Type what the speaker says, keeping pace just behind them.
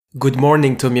Good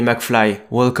morning, Tommy McFly.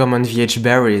 Welcome on VH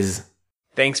Berries.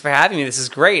 Thanks for having me. This is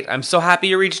great. I'm so happy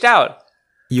you reached out.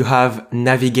 You have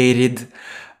navigated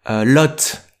a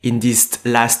lot in these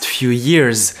last few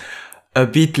years, a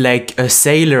bit like a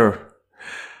sailor.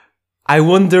 I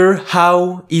wonder,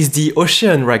 how is the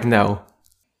ocean right now?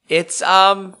 It's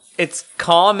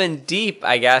calm and deep,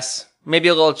 I guess. Maybe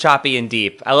a little choppy and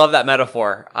deep. I love that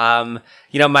metaphor.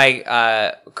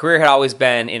 My career had always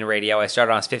been in radio. I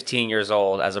started when I was 15 years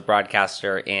old as a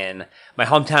broadcaster in my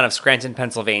hometown of Scranton,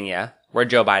 Pennsylvania, where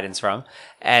Joe Biden's from,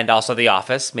 and also The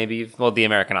Office, the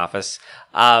American Office.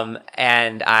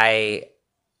 And I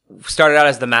started out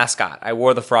as the mascot. I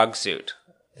wore the frog suit.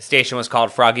 The station was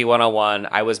called Froggy 101.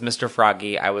 I was Mr.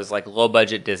 Froggy. I was like low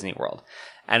budget Disney World.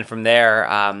 And from there,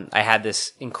 I had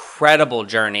this incredible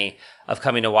journey of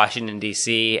coming to Washington,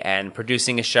 D.C. and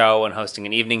producing a show and hosting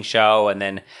an evening show and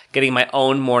then getting my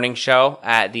own morning show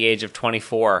at the age of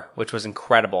 24, which was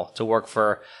incredible to work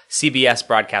for CBS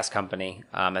Broadcast Company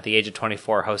at the age of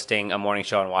 24, hosting a morning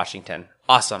show in Washington.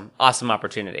 Awesome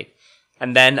opportunity.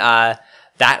 And then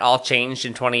that all changed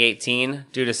in 2018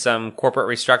 due to some corporate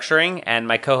restructuring, and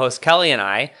my co-host Kelly and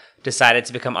I decided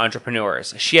to become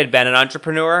entrepreneurs. She had been an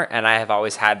entrepreneur, and I have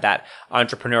always had that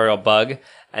entrepreneurial bug.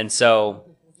 And so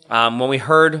when we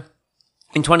heard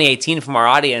in 2018 from our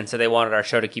audience that they wanted our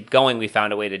show to keep going, we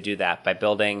found a way to do that by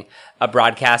building a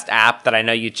broadcast app that I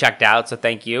know you checked out, so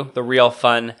thank you, the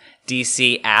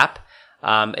Real.Fun.DC app.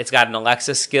 It's got an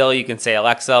Alexa skill. You can say,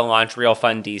 Alexa, launch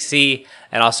Real.Fun.DC.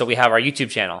 And also we have our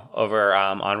YouTube channel over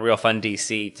on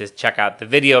Real.Fun.DC to check out the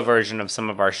video version of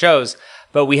some of our shows.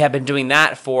 But we have been doing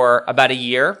that for about a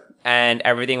year, and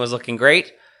everything was looking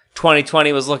great.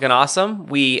 2020 was looking awesome.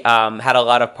 We had a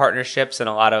lot of partnerships and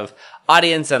a lot of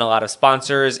audience and a lot of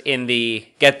sponsors in the,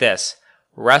 get this,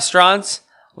 restaurants,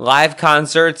 live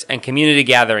concerts, and community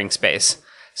gathering space.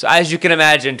 So as you can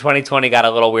imagine, 2020 got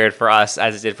a little weird for us,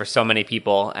 as it did for so many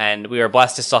people. And we were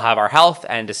blessed to still have our health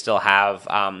and to still have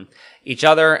each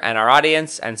other and our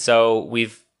audience. And so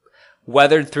we've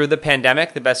weathered through the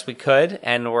pandemic the best we could.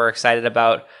 And we're excited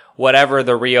about whatever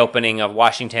the reopening of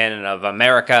Washington and of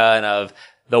America and of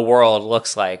the world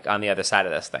looks like on the other side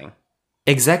of this thing.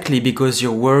 Exactly, because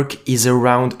your work is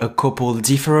around a couple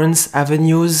different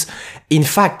avenues. In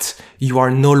fact, you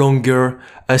are no longer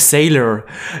a sailor,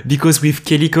 because with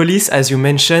Kelly Collis, as you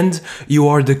mentioned, you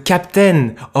are the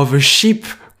captain of a ship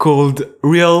called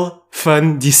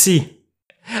Real.Fun.DC.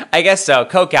 I guess so,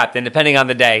 co-captain, depending on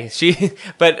the day.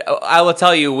 But I will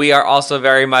tell you, we are also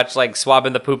very much like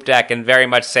swabbing the poop deck and very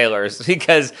much sailors,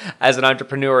 because as an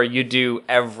entrepreneur, you do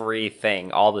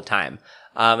everything all the time.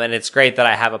 And it's great that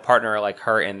I have a partner like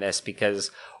her in this,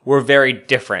 because we're very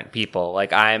different people.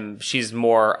 Like she's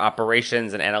more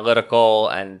operations and analytical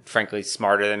and frankly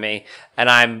smarter than me. And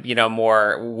I'm,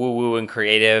 more woo-woo and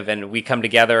creative, and we come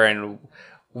together and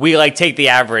we take the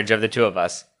average of the two of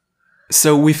us.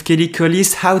 So with Kelly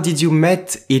Collis, how did you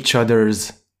meet each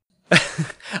others?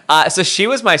 So she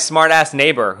was my smart-ass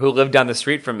neighbor who lived down the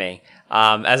street from me,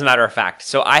 as a matter of fact.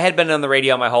 So I had been on the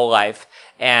radio my whole life,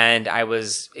 and I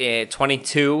was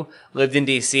 22, lived in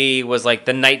D.C., was like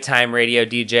the nighttime radio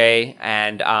DJ,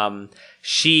 and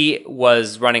she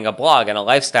was running a blog and a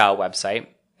lifestyle website.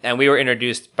 And we were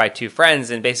introduced by two friends,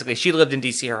 and basically she lived in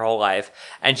D.C. her whole life.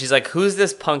 And she's like, who's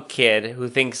this punk kid who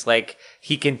thinks like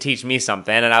he can teach me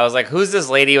something? And I was like, who's this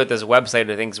lady with this website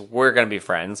who thinks we're going to be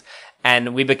friends?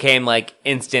 And we became like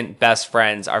instant best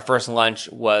friends. Our first lunch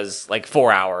was like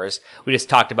 4 hours. We just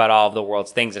talked about all of the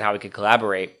world's things and how we could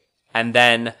collaborate. And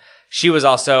then she was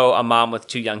also a mom with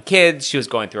 2 young kids. She was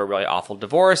going through a really awful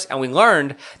divorce. And we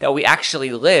learned that we actually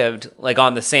lived like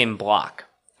on the same block.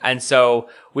 And so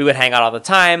we would hang out all the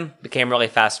time, became really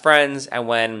fast friends. And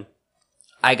when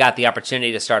I got the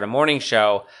opportunity to start a morning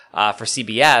show for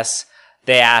CBS,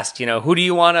 they asked,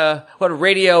 what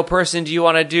radio person do you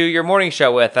want to do your morning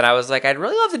show with? And I was like, I'd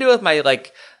really love to do it with my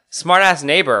smart ass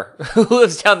neighbor who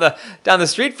lives down the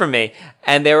street from me.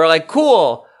 And they were like,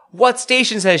 cool. What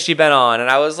stations has she been on? And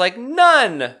I was like,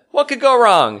 none. What could go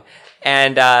wrong?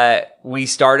 And we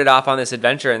started off on this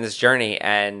adventure and this journey,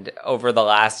 and over the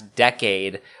last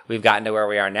decade, we've gotten to where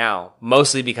we are now,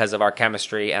 mostly because of our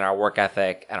chemistry and our work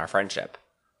ethic and our friendship.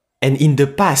 And in the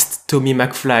past, Tommy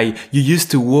McFly, you used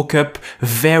to wake up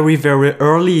very, very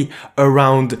early,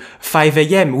 around 5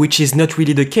 a.m., which is not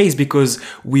really the case, because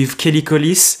with Kelly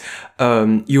Collis,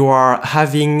 you are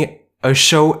having a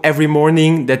show every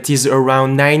morning that is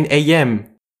around 9 a.m.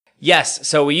 Yes.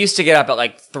 So we used to get up at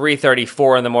like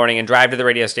 3:34 in the morning and drive to the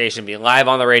radio station, be live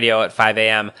on the radio at 5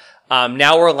 a.m.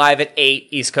 Now we're live at 8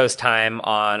 East Coast time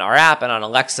on our app and on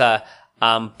Alexa.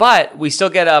 But we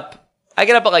still get up I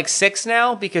get up at like 6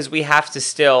 now because we have to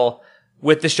still,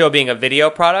 with the show being a video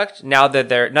product, now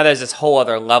there's this whole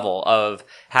other level of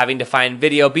having to find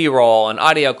video B-roll and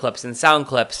audio clips and sound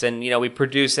clips, and we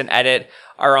produce and edit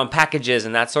our own packages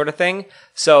and that sort of thing.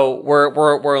 So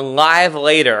we're live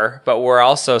later, but we're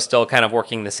also still kind of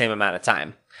working the same amount of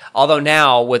time. Although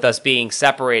now, with us being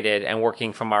separated and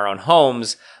working from our own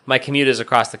homes, my commute is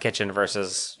across the kitchen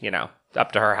versus,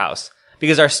 up to her house.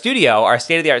 Because our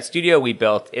state-of-the-art studio we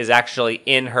built is actually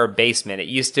in her basement. It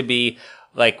used to be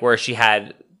like where she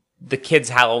had the kids'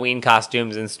 Halloween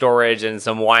costumes and storage and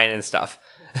some wine and stuff.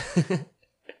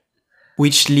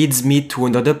 Which leads me to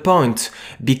another point,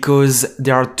 because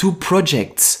there are two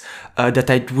projects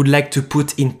that I would like to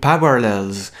put in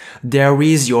parallels. There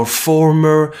is your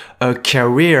former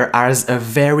career as a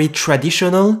very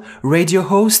traditional radio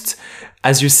host,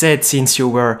 as you said, since you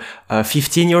were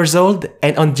 15 years old.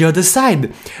 And on the other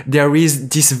side, there is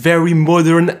this very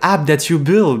modern app that you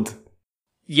build.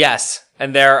 Yes,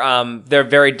 and they're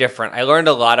very different. I learned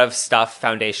a lot of stuff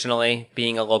foundationally,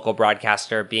 being a local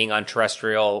broadcaster, being on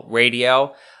terrestrial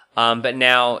radio. But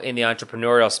now in the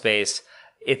entrepreneurial space,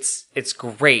 it's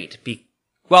great.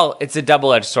 It's a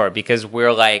double-edged sword because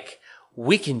we're like,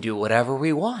 we can do whatever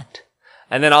we want.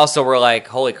 And then also we're like,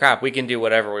 holy crap, we can do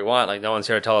whatever we want. Like, no one's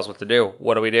here to tell us what to do.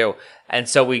 What do we do? And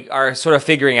so we are sort of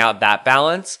figuring out that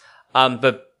balance.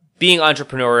 But being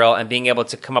entrepreneurial and being able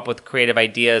to come up with creative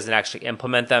ideas and actually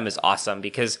implement them is awesome,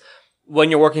 because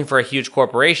when you're working for a huge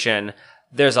corporation,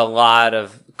 there's a lot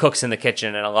of cooks in the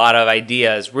kitchen and a lot of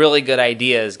ideas, really good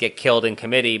ideas, get killed in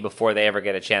committee before they ever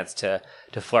get a chance to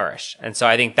flourish. And so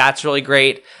I think that's really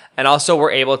great. And also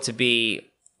we're able to be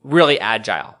really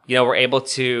agile. We're able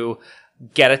to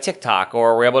get a TikTok,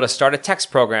 or we're able to start a text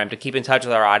program to keep in touch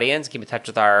with our audience, keep in touch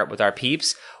with our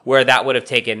peeps, where that would have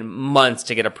taken months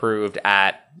to get approved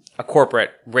at a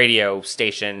corporate radio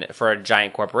station for a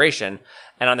giant corporation.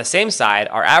 And on the same side,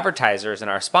 our advertisers and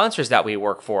our sponsors that we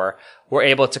work for, we're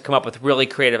able to come up with really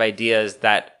creative ideas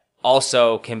that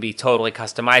also can be totally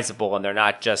customizable, and they're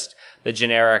not just the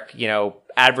generic,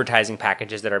 advertising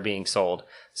packages that are being sold.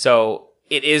 So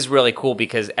it is really cool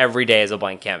because every day is a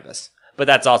blank canvas. But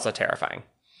that's also terrifying.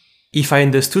 If I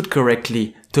understood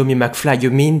correctly, Tommy McFly, you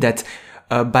mean that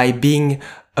by being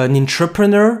an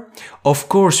entrepreneur, of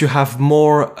course you have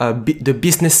more the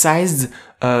business side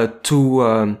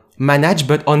to manage,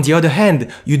 but on the other hand,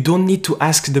 you don't need to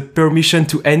ask the permission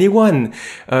to anyone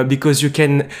because you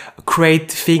can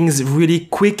create things really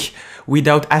quick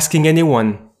without asking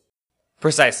anyone.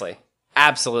 Precisely.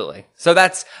 Absolutely. So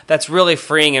that's really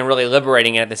freeing and really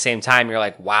liberating, and at the same time you're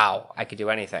like, wow, I could do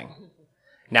anything.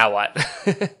 Now what?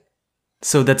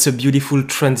 So that's a beautiful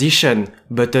transition,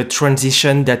 but a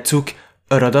transition that took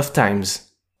a lot of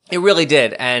times. It really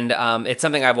did. And it's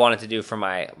something I've wanted to do for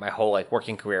my whole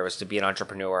working career, was to be an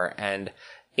entrepreneur. And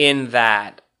in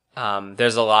that,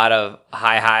 there's a lot of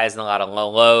high highs and a lot of low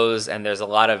lows, and there's a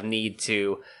lot of need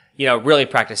to, really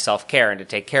practice self-care and to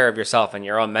take care of yourself and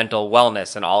your own mental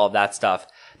wellness and all of that stuff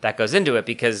that goes into it.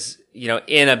 Because,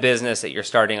 in a business that you're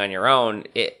starting on your own,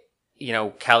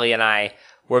 Kelly and I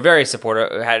were very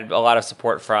supportive, had a lot of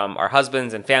support from our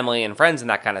husbands and family and friends and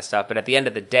that kind of stuff. But at the end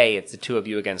of the day, it's the two of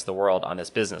you against the world on this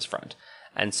business front.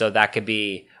 And so that could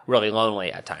be really lonely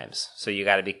at times. So you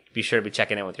got to be sure to be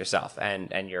checking in with yourself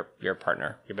and your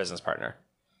partner, your business partner.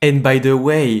 And by the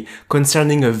way,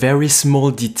 concerning a very small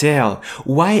detail,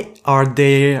 why are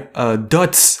there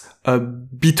dots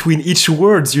between each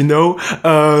words, Real.Fun.DC?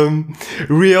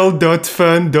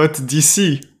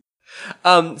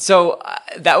 So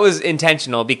that was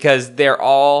intentional because they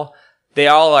all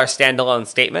are standalone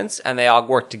statements and they all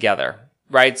work together,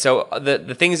 right? So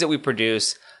the things that we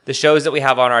produce, the shows that we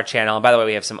have on our channel, and by the way,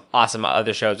 we have some awesome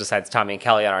other shows besides Tommy and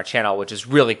Kelly on our channel, which is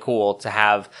really cool to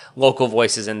have local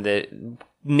voices in the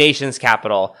nation's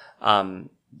capital,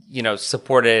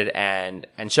 supported and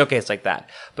showcased like that.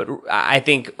 But I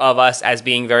think of us as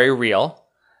being very real.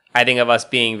 I think of us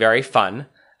being very fun,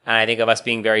 and I think of us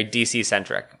being very DC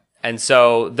centric. And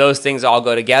so those things all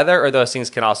go together, or those things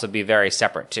can also be very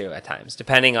separate too at times,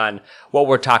 depending on what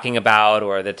we're talking about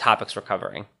or the topics we're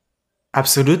covering.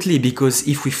 Absolutely, because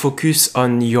if we focus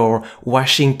on your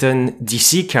Washington,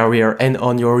 D.C. career and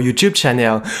on your YouTube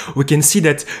channel, we can see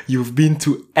that you've been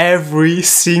to every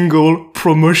single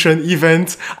promotion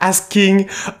event, asking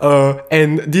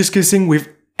and discussing with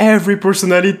every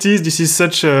personality. This is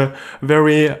such a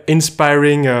very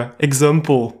inspiring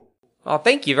example. Oh,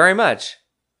 thank you very much.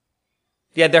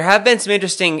 Yeah, there have been some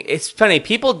it's funny,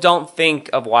 people don't think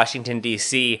of Washington,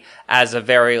 D.C. as a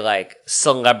very,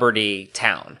 celebrity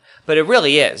town. But it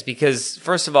really is, because,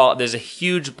 first of all, there's a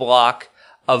huge block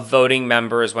of voting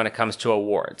members when it comes to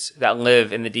awards that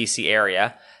live in the DC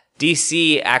area.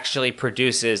 DC actually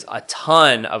produces a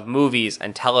ton of movies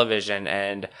and television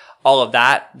and all of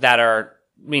that are,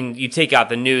 I mean, you take out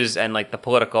the news and like the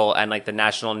political and like the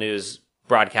national news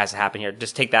broadcasts that happen here,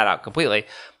 just take that out completely.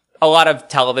 A lot of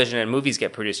television and movies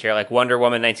get produced here. Like Wonder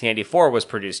Woman 1984 was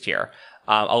produced here.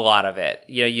 A lot of it.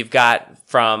 You know, you've got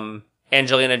from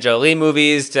Angelina Jolie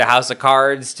movies to House of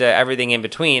Cards to everything in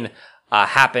between,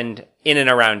 happened in and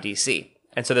around DC.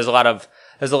 And so there's a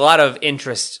lot of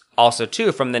interest also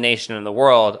too from the nation and the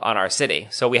world on our city.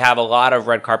 So we have a lot of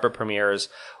red carpet premieres.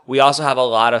 We also have a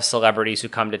lot of celebrities who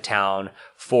come to town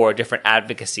for different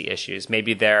advocacy issues.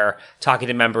 Maybe they're talking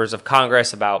to members of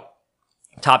Congress about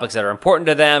topics that are important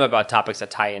to them, about topics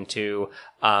that tie into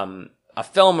a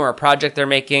film or a project they're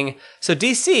making. So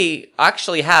DC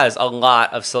actually has a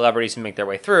lot of celebrities who make their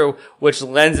way through, which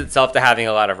lends itself to having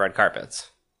a lot of red carpets.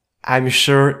 I'm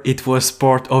sure it was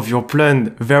part of your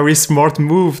plan. Very smart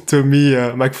move, Tommy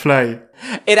McFly.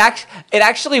 It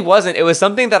actually wasn't. It was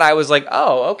something that I was like,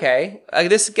 oh, okay. I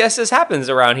guess this happens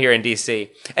around here in DC.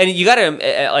 And you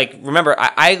gotta, remember,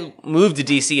 I moved to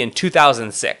DC in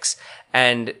 2006.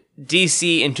 And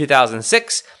DC in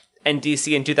 2006 and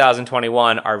DC in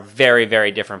 2021 are very,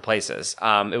 very different places.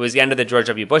 It was the end of the George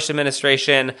W. Bush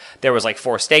administration. There was like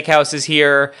 4 steakhouses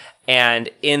here. And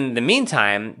in the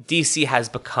meantime, DC has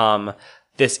become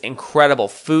this incredible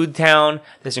food town,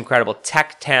 this incredible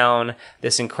tech town,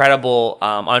 this incredible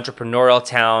entrepreneurial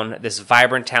town, this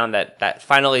vibrant town that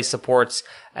finally supports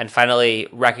and finally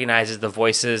recognizes the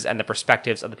voices and the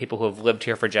perspectives of the people who have lived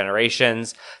here for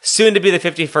generations. Soon to be the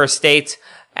 51st state.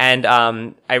 And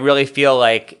I really feel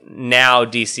like now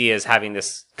DC is having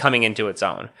this coming into its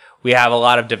own. We have a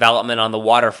lot of development on the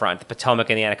waterfront, the Potomac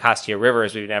and the Anacostia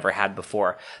rivers we've never had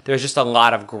before. There's just a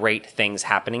lot of great things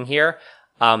happening here.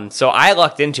 So I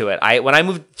lucked into it. When I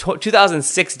moved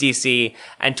 2006 DC,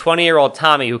 and 20-year-old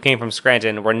Tommy, who came from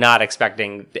Scranton, were not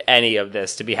expecting any of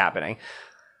this to be happening.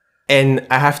 And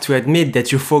I have to admit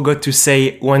that you forgot to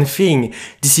say one thing.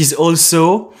 This is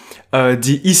also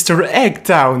the Easter egg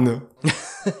town.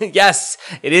 Yes,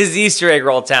 it is the Easter egg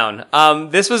roll town.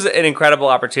 This was an incredible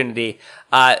opportunity.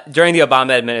 During the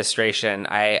Obama administration,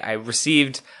 I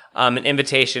received an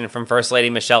invitation from First Lady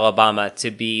Michelle Obama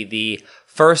to be the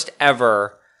first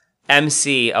ever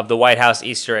emcee of the White House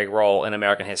Easter egg roll in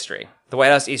American history. The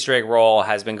White House Easter egg roll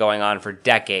has been going on for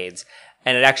decades,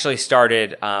 and it actually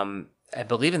started, I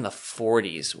believe, in the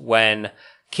 40s when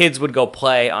kids would go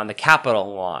play on the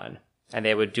Capitol lawn. And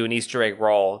they would do an Easter egg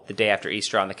roll the day after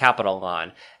Easter on the Capitol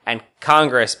lawn. And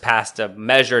Congress passed a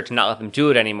measure to not let them do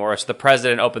it anymore. So the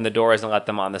president opened the doors and let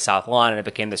them on the South Lawn, and it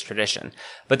became this tradition.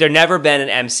 But there'd never been an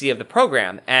MC of the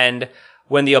program. And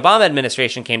when the Obama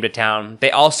administration came to town,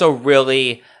 they also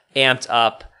really amped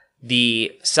up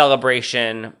the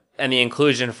celebration and the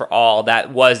inclusion for all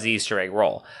that was the Easter egg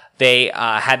roll. They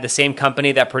had the same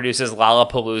company that produces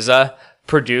Lollapalooza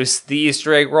produced the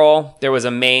Easter egg roll. There was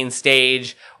a main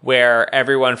stage where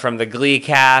everyone from the Glee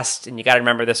cast, and you got to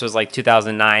remember this was like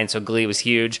 2009, so Glee was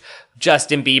huge.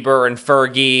 Justin Bieber and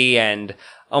Fergie and,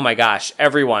 oh my gosh,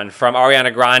 everyone from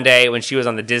Ariana Grande when she was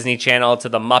on the Disney Channel to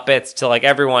the Muppets to like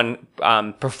everyone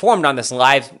performed on this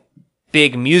live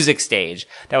big music stage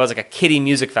that was like a kiddie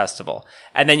music festival.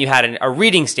 And then you had a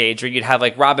reading stage where you'd have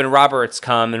like Robin Roberts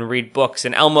come and read books,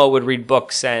 and Elmo would read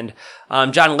books, and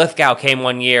John Lithgow came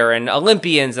one year, and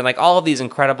Olympians, and like all of these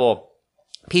incredible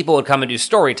people would come and do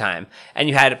story time. And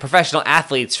you had professional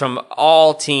athletes from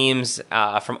all teams,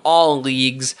 from all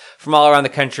leagues, from all around the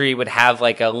country would have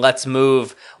like a Let's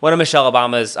Move. One of Michelle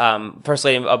Obama's, First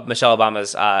Lady of Michelle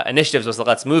Obama's initiatives was the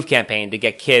Let's Move campaign to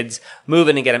get kids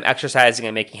moving and get them exercising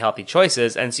and making healthy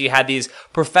choices. And so you had these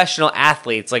professional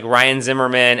athletes like Ryan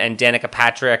Zimmerman and Danica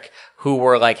Patrick who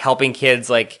were like helping kids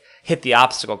like hit the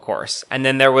obstacle course. And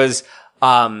then there was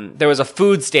a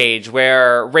food stage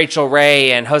where Rachel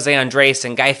Ray and Jose Andres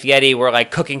and Guy Fieri were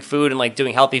like cooking food and like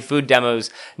doing healthy food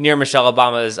demos near Michelle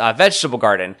Obama's vegetable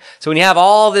garden. So when you have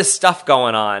all this stuff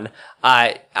going on,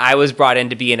 I was brought in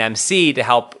to be an MC to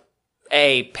help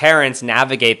parents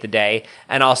navigate the day,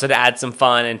 and also to add some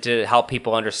fun and to help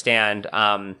people understand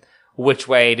which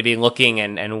way to be looking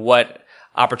and what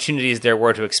opportunities there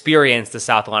were to experience the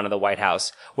South Lawn of the White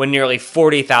House when nearly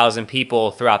 40,000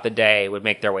 people throughout the day would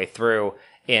make their way through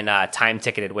in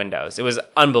time-ticketed windows. It was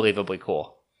unbelievably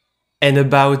cool. And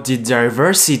about the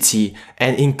diversity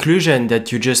and inclusion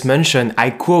that you just mentioned,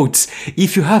 I quote,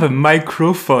 "If you have a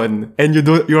microphone and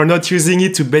you are not using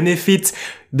it to benefit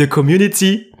the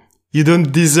community, you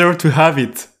don't deserve to have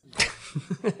it."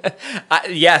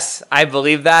 Yes, I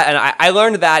believe that. And I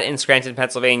learned that in Scranton,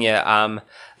 Pennsylvania.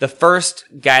 the first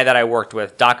guy that I worked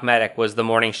with, Doc Medic, was the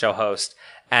morning show host.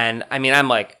 And I mean, I'm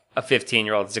like a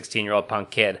 15-year-old, 16-year-old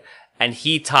punk kid. And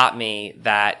he taught me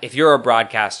that if you're a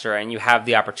broadcaster and you have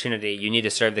the opportunity, you need to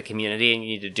serve the community and you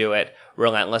need to do it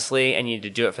relentlessly and you need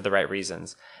to do it for the right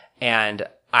reasons. And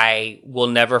I will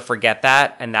never forget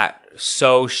that. And that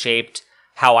so shaped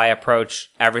how I approach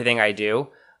everything I do.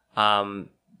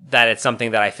 That it's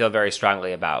something that I feel very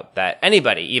strongly about. That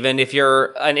anybody, even if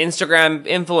you're an Instagram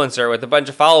influencer with a bunch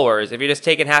of followers, if you're just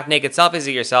taking half-naked selfies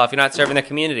of yourself, you're not serving the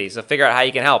community. So figure out how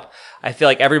you can help. I feel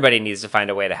like everybody needs to find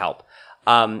a way to help.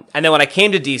 And then when I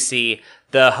came to DC,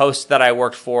 the host that I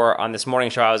worked for on this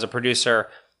morning show, I was a producer,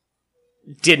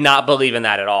 did not believe in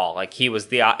that at all. Like, he was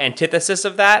the antithesis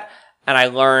of that. And I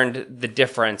learned the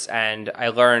difference. And I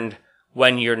learned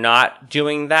when you're not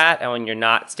doing that and when you're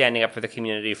not standing up for the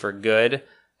community for good,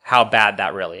 how bad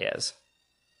that really is.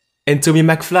 And Tommy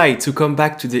McFly, to come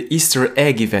back to the Easter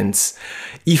egg events,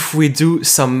 if we do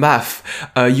some math,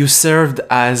 you served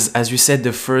as you said,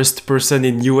 the first person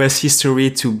in US history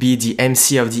to be the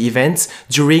MC of the event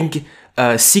during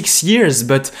 6 years,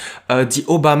 but the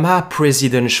Obama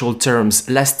presidential terms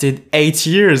lasted 8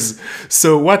 years.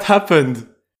 So what happened?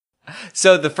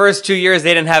 So the first 2 years,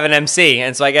 they didn't have an MC.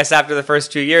 And so I guess after the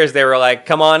first 2 years, they were like,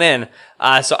 come on in.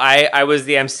 So I was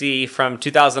the MC from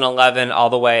 2011 all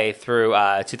the way through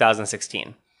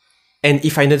 2016. And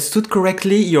if I understood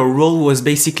correctly, your role was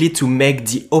basically to make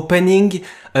the opening,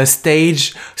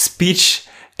 stage, speech,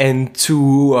 and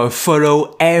to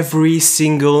follow every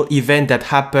single event that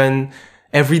happened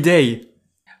every day.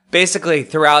 Basically,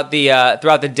 throughout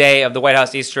the day of the White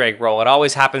House Easter egg roll, it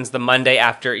always happens the Monday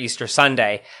after Easter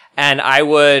Sunday. And I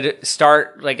would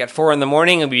start like at 4 a.m.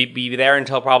 and we'd be there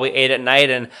until probably 8 p.m.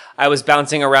 And I was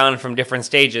bouncing around from different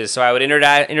stages. So I would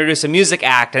introduce a music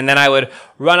act, and then I would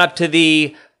run up to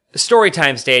the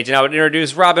Storytime stage, and I would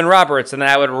introduce Robin Roberts, and then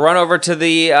I would run over to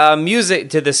the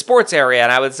to the sports area,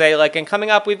 and I would say, like, and coming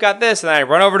up, we've got this, and then I'd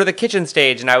run over to the kitchen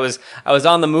stage, and I was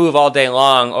on the move all day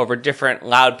long over different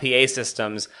loud PA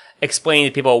systems, explaining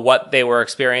to people what they were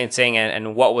experiencing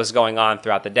and what was going on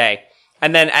throughout the day.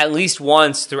 And then at least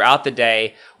once throughout the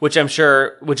day, which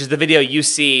is the video you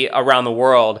see around the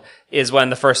world, is when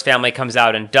the first family comes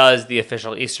out and does the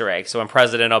official Easter egg. So when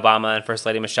President Obama and First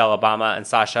Lady Michelle Obama and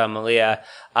Sasha and Malia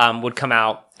would come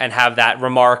out and have that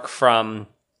remark from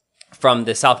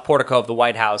the South Portico of the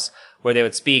White House, where they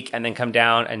would speak and then come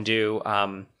down and do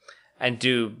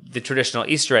the traditional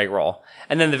Easter egg roll.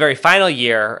 And then the very final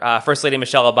year, First Lady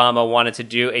Michelle Obama wanted to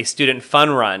do a student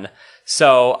fun run.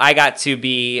 So I got to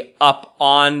be up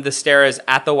on the stairs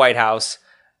at the White House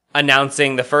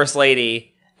announcing the First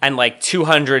Lady, and like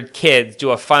 200 kids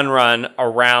do a fun run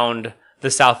around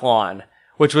the South Lawn,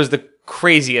 which was the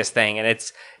craziest thing. And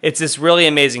it's this really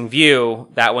amazing view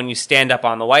that when you stand up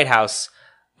on the White House,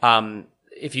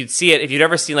 if you'd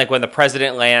ever seen like when the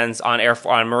president lands on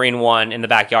Marine One in the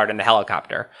backyard in the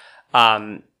helicopter,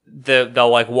 they'll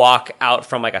like walk out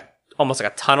from like almost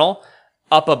like a tunnel.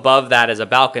 Up above that is a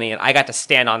balcony, and I got to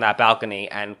stand on that balcony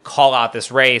and call out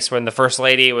this race when the First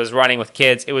Lady was running with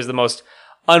kids. It was the most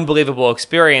unbelievable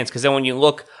experience, because then when you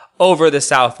look over the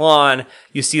South Lawn,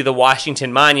 you see the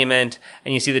Washington Monument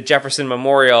and you see the Jefferson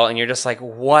Memorial, and you're just like,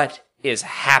 what is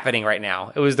happening right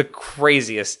now? It was the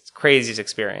craziest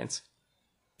experience.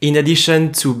 In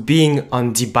addition to being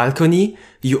on the balcony,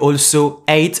 you also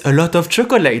ate a lot of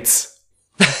chocolates.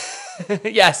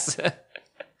 Yes.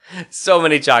 So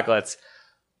many chocolates.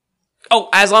 Oh,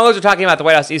 as long as we're talking about the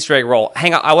White House Easter egg roll,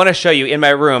 hang on. I want to show you in my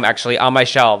room, actually, on my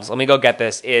shelves. Let me go get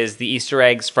this, is the Easter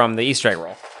eggs from the Easter egg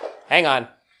roll. Hang on.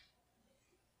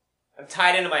 I'm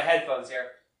tied into my headphones here.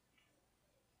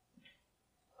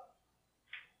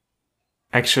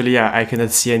 Actually, I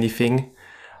cannot see anything.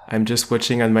 I'm just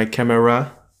watching on my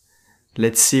camera.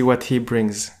 Let's see what he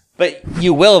brings. But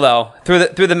you will, though.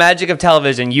 Through the magic of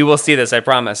television, you will see this, I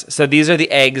promise. So these are the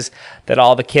eggs that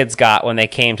all the kids got when they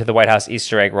came to the White House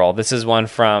Easter egg roll. This is one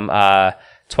from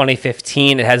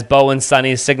 2015. It has Bo and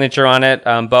Sonny's signature on it.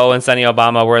 Bo and Sonny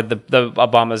Obama were the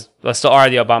Obamas, still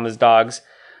are the Obama's dogs.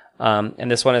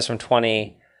 And this one is from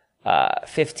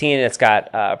 2015. It's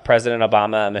got President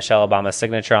Obama and Michelle Obama's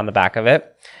signature on the back of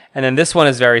it. And then this one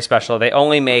is very special. They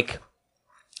only make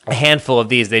a handful of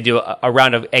these. They do a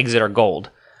round of eggs that are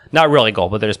gold. Not really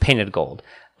gold, but they're just painted gold.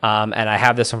 And I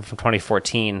have this one from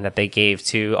 2014 that they gave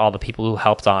to all the people who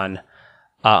helped on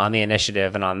the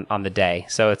initiative and on the day.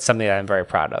 So it's something that I'm very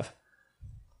proud of.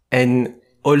 And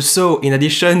Also, in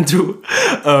addition to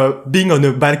being on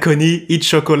a balcony, eat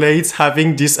chocolates,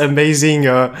 having these amazing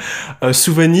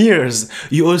souvenirs,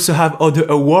 you also have other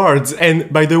awards.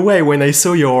 And by the way, when I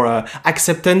saw your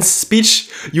acceptance speech,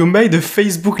 you made a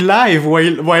Facebook Live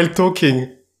while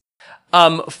talking.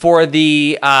 For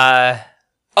the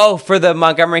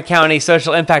Montgomery County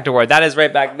Social Impact Award. That is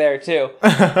right back there, too.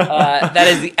 That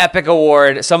is the Epic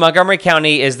Award. So Montgomery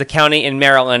County is the county in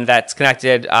Maryland that's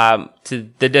connected to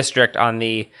the district on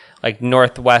the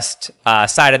northwest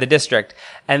side of the district.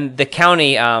 And the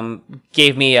county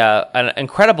gave me an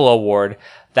incredible award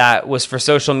that was for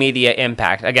social media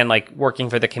impact. Again, working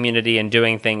for the community and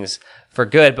doing things for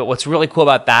good. But what's really cool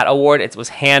about that award, it was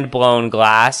hand-blown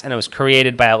glass, and it was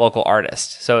created by a local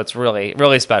artist. So it's really,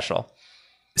 really special.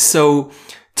 So,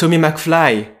 Tommy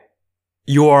McFly,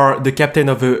 you are the captain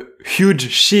of a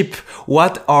huge ship.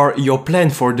 What are your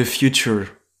plans for the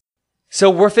future? So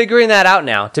we're figuring that out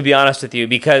now, to be honest with you,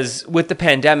 because with the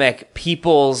pandemic,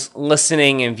 people's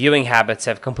listening and viewing habits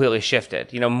have completely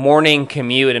shifted. Morning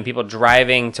commute and people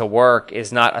driving to work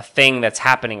is not a thing that's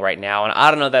happening right now. And I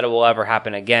don't know that it will ever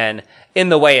happen again in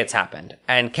the way it's happened.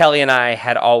 And Kelly and I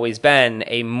had always been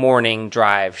a morning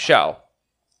drive show.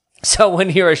 So when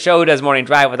you're a show who does morning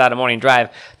drive without a morning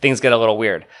drive, things get a little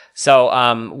weird. So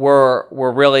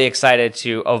we're really excited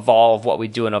to evolve what we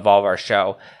do and evolve our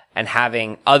show, and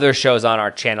having other shows on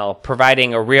our channel,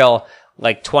 providing a real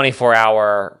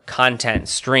 24-hour content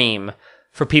stream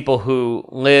for people who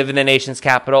live in the nation's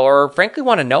capital or frankly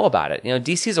want to know about it.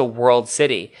 DC is a world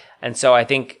city. And so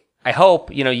I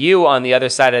hope, you on the other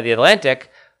side of the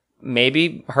Atlantic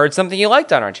maybe heard something you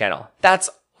liked on our channel. That's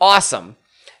awesome.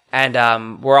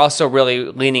 And we're also really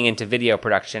leaning into video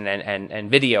production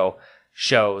and video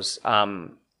shows.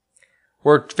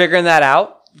 We're figuring that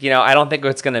out. I don't think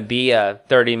it's going to be a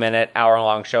 30-minute,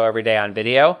 hour-long show every day on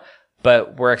video,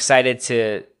 but we're excited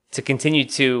to continue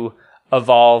to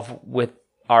evolve with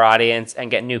our audience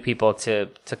and get new people to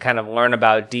kind of learn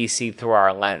about DC through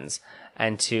our lens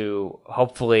and to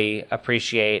hopefully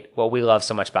appreciate what we love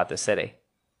so much about this city.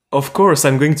 Of course,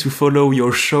 I'm going to follow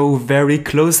your show very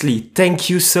closely. Thank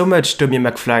you so much, Tommy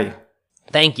McFly.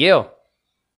 Thank you.